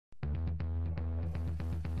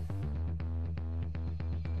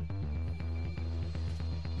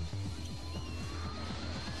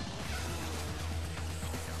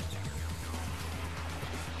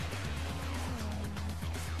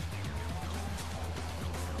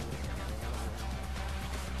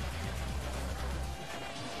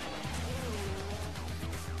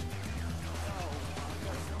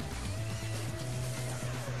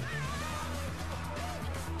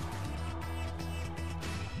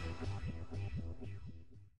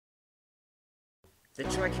The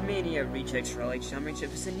Trackmania Rejects Rally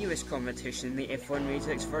Championship is the newest competition in the F1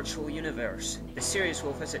 Rejects virtual universe. The series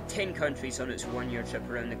will visit 10 countries on its one-year trip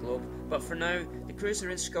around the globe, but for now, the crews are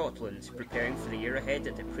in Scotland, preparing for the year ahead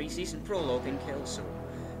at the pre-season Prologue in Kelso.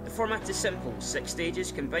 The format is simple, 6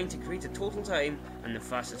 stages combined to create a total time, and the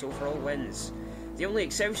fastest overall wins. The only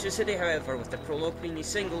exception is today, however, with the Prologue being a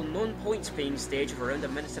single, non-points paying stage of around a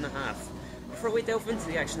minute and a half. Before we delve into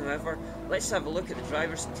the action, however, let's have a look at the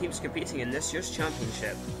drivers and teams competing in this year's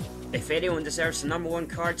championship. If anyone deserves the number 1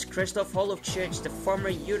 card, it's Krzysztof Holowczyk, the former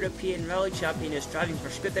European rally champion, is driving for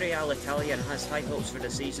Scuderia Alitalia and has high hopes for the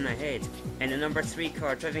season ahead. In the number 3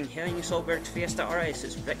 car, driving Henning Solberg's Fiesta RS,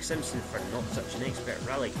 it's Rick Simpson for not such an expert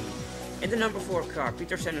rally team. In the number 4 car,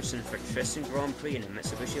 Peter Sinnerson for Tristan Grand Prix in a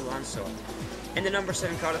Mitsubishi Lancer. In the number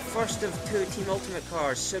 7 car, the first of 2 Team Ultimate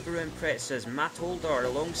cars, Subaru Impreza's Matt Holder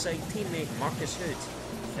alongside teammate Marcus Hood,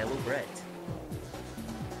 fellow Brit.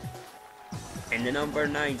 In the number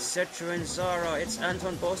 9 Citroën Zara, it's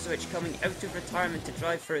Anton Bosovic coming out of retirement to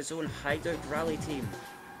drive for his own Hideout Rally team.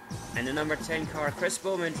 In the number 10 car, Chris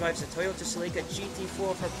Bowman drives a Toyota Celica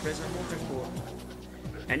GT4 for Prism Motorsport.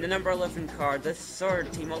 In the number 11 car, the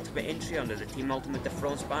third Team Ultimate entry under the Team Ultimate de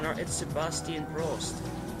France banner, it's Sebastian Prost.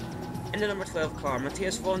 In the number 12 car,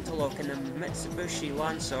 Matthias Vontalok in a Mitsubishi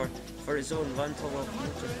Lancer for his own Vontalok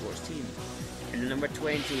Motorsports team. In the number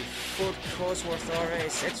 20 Ford Cosworth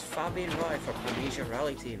RS, it's Fabian Rai for Panisia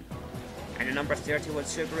Rally team. In the number 31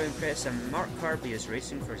 Subaru Impreza, Mark Kirby is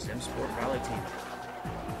racing for Zimsport Rally team.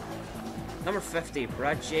 Number 50,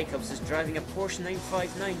 Brad Jacobs is driving a Porsche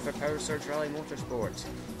 959 for Power Surge Rally Motorsport.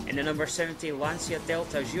 In the number 70 Lancia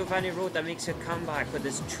Delta, Giovanni Roda makes a comeback with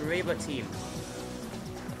his Treba team.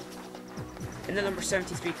 In the number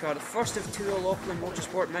 73 car, the first of 2 O'Loughlin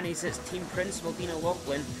Motorsport Minis, it's Team Principal Dean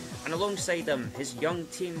O'Loughlin, and alongside him, his young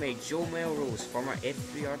teammate Joe Melrose, former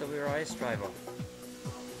F3 RWRS driver.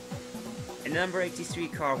 In the number 83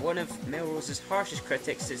 car, one of Melrose's harshest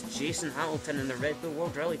critics is Jason Hamilton in the Red Bull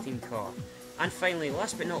World Rally Team car. And finally,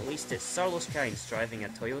 last but not least, it's Carlos Sainz driving a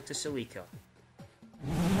Toyota Celica.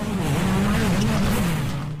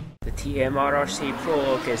 The TMRRC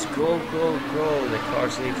Prologue is go, go, go. The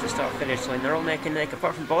cars leave the start-finish line. They're all neck and neck,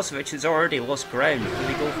 apart from Bosovic, who's already lost ground. Here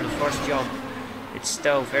we go for the first jump. It's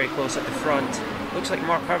still very close at the front. Looks like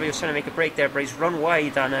Mark Harvey was trying to make a break there, but he's run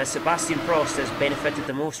wide, and Sebastian Prost has benefited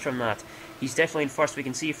the most from that. He's definitely in first, we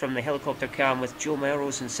can see from the helicopter cam, with Joe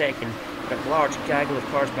Melrose in second, but a large gaggle of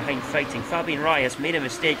cars behind fighting. Fabian Rai has made a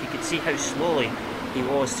mistake. You can see how slowly he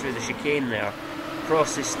was through the chicane there.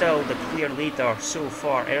 Prost is still the clear leader so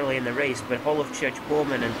far early in the race, but Holowczyk,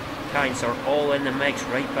 Bowman and Sainz are all in the mix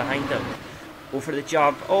right behind him. Go for the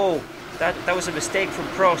jump. Oh, that was a mistake from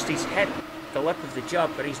Prost. He's hit the lip of the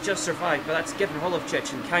jump, but he's just survived, but that's given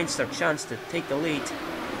Holowczyk and Sainz their chance to take the lead.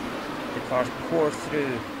 The cars pour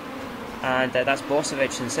through, and that's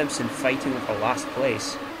Bosovic and Simpson fighting for last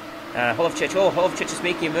place. Holowczyk is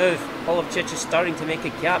making a move. Holowczyk is starting to make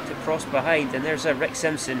a gap to Prost behind, and there's Rick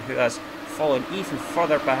Simpson, who has fallen even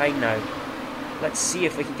further behind now. Let's see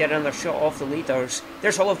if we can get another shot off the leaders.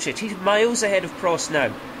 There's Holowczyk. He's miles ahead of Prost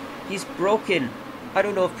now. He's broken. I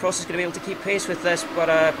don't know if Prost is going to be able to keep pace with this,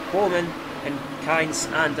 but Bowman and Sainz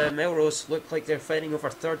and Melrose look like they're fighting over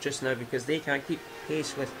third just now, because they can't keep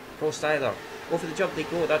pace with Prost either. Over the jump they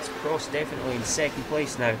go. That's Prost definitely in second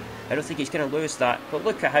place now. I don't think he's going to lose that, but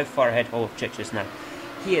look at how far ahead Holowczyk is now.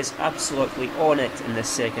 He is absolutely on it in this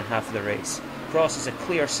second half of the race. Prost is a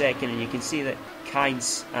clear second, and you can see that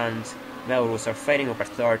Sainz and Melrose are fighting over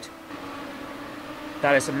third.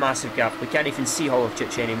 That is a massive gap. We can't even see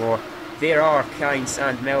Holowczyk anymore. There are Sainz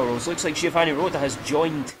and Melrose. Looks like Giovanni Roda has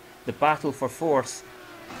joined the battle for fourth.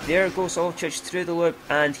 There goes Holowczyk through the loop,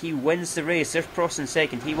 and he wins the race. There's Prost in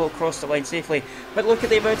second. He will cross the line safely. But look at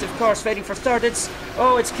the amount of cars fighting for third. It's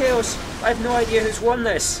chaos. I have no idea who's won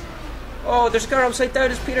this. Oh, there's a car upside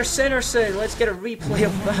down. It's Peter Sinnerson. Let's get a replay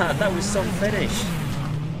of that. That was some finish.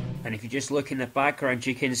 And if you just look in the background,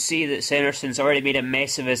 you can see that Sinnerson's already made a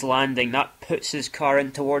mess of his landing. That puts his car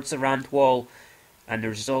in towards the ramp wall, and the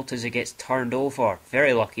result is it gets turned over.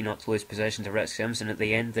 Very lucky not to lose possession to Rick Simpson at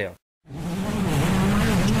the end there.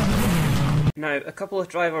 Now, a couple of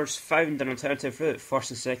drivers found an alternative route.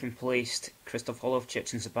 First and second placed Krzysztof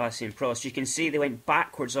Holowczyk and Sebastian Prost. You can see they went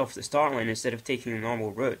backwards off the start line instead of taking the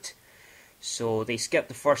normal route. So they skipped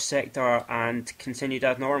the first sector and continued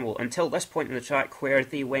as normal until this point in the track, where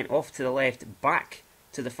they went off to the left, back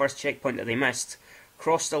to the first checkpoint that they missed,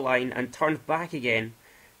 crossed the line and turned back again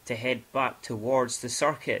to head back towards the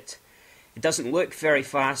circuit. It doesn't look very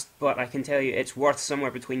fast, but I can tell you it's worth somewhere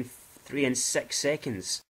between 3 and 6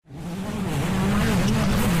 seconds.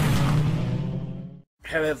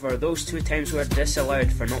 However, those 2 times were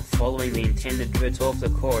disallowed for not following the intended route of the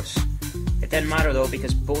course. It didn't matter though,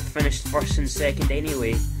 because both finished first and second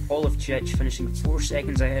anyway. Olafchich finishing 4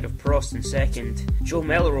 seconds ahead of Prost in second. Joe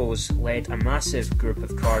Melrose led a massive group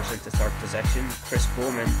of cars into third position. Chris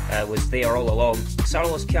Bowman was there all along.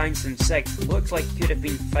 Carlos Sainz in sixth looked like he could have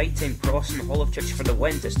been fighting Prost and Olafchich for the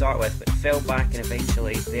win to start with, but fell back and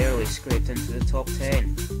eventually barely scraped into the top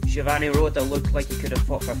 10. Giovanni Roda looked like he could have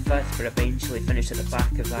fought for fifth, but eventually finished at the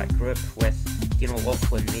back of that group, with Dino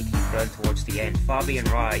Laughlin making ground towards the end. Fabian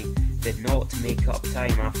Rai did not make up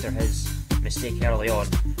time after his mistake early on,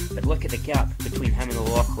 but look at the gap between him and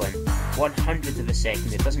O'Loughlin, 100th of a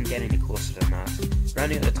second. It doesn't get any closer than that.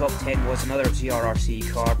 Rounding out the top 10 was another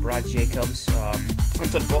TMRRC car, Brad Jacobs.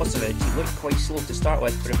 Anton Bosovic, he looked quite slow to start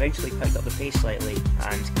with, but eventually picked up the pace slightly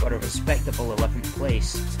and got a respectable 11th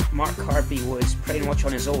place. Mark Kirby was pretty much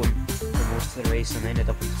on his own for most of the race and ended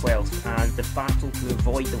up in 12th, and the battle to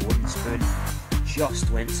avoid the wooden spoon just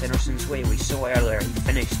went Sinnerson's way. We saw earlier he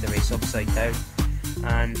finished the race upside down,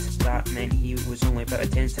 and that meant he was only about a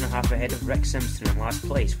tenth and a half ahead of Rick Simpson in last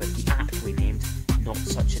place, with the aptly named Not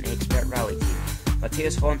Such an Expert Rally Team.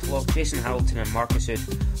 Matthias Vontalog, Jason Hamilton and Marcus Hood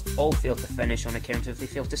all failed to finish on account of they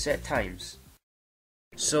failed to set times.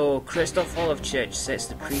 So Krzysztof Olafchich sets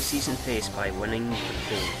the pre-season pace by winning the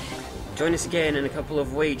pole. Join us again in a couple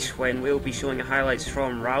of weeks when we'll be showing highlights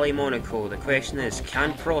from Rally Monaco. The question is,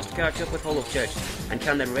 can Prost catch up with Olafchich, and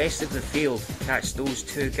can the rest of the field catch those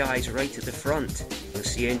 2 guys right at the front? We'll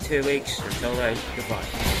see you in 2 weeks. Until then,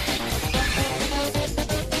 goodbye.